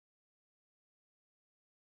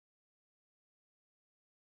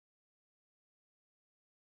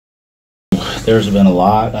there's been a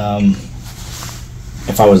lot.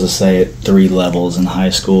 If I was to say it, 3 levels in high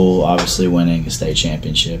school, obviously winning a state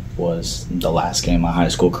championship was the last game of my high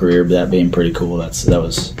school career, but that being pretty cool. That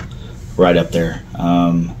was right up there.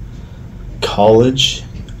 College,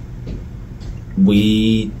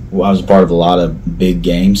 I was part of a lot of big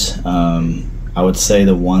games. I would say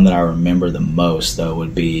the one that I remember the most, though,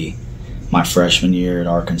 would be my freshman year at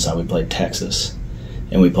Arkansas. We played Texas,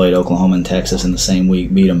 and we played Oklahoma and Texas in the same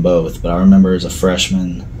week, beat them both. But I remember as a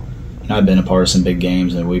freshman, I've been a part of some big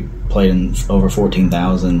games, and we played in over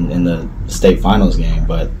 14,000 in the state finals game.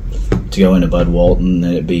 But to go into Bud Walton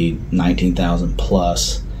and it be 19,000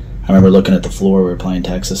 plus, I remember looking at the floor. We were playing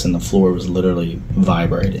Texas, and the floor was literally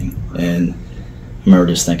vibrating. And I remember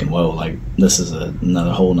just thinking, whoa, like this is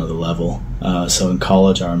another whole nother level. So in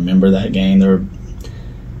college, I remember that game.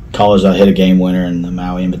 College, I hit a game winner in the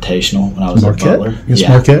Maui Invitational when I was Marquette? at Butler. Against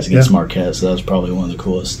Marquette? Against Marquette. So that was probably one of the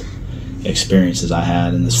coolest experiences I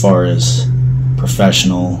had. And as far as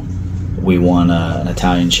professional, we won an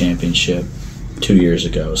Italian championship 2 years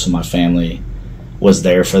ago. So my family was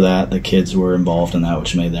there for that. The kids were involved in that,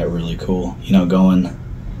 which made that really cool. You know, going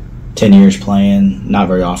 10 years playing, not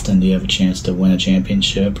very often do you have a chance to win a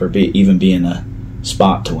championship or even be in a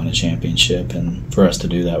spot to win a championship. And for us to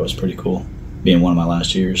do that was pretty cool, being one of my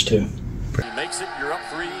last years too. He makes it, you're up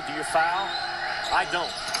 3. Do you foul? I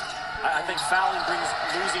don't. I think fouling brings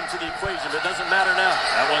losing to the equation, but it doesn't matter now.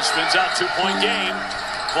 That one spins out, 2-point game.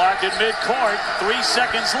 Clarke at midcourt, 3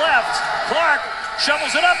 seconds left. Clarke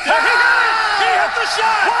shovels it up there. He hit it! He hit the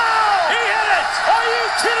shot! Wow! He hit it! Are you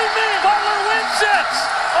kidding me? Butler wins it!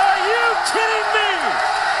 Are you kidding me?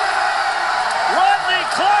 Rotnei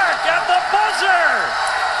Clarke at the buzzer!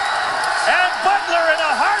 And Butler in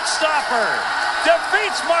a heart stopper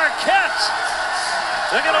defeats Marquette.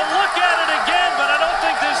 They're going to look at it again, but I don't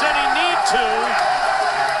think there's any need to.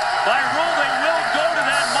 By rule, they will go to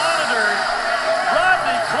that monitor.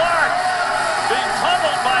 Rotnei Clarke being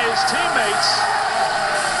pummeled by his teammates.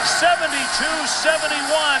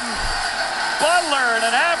 72-71. Butler in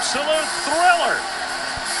an absolute thriller.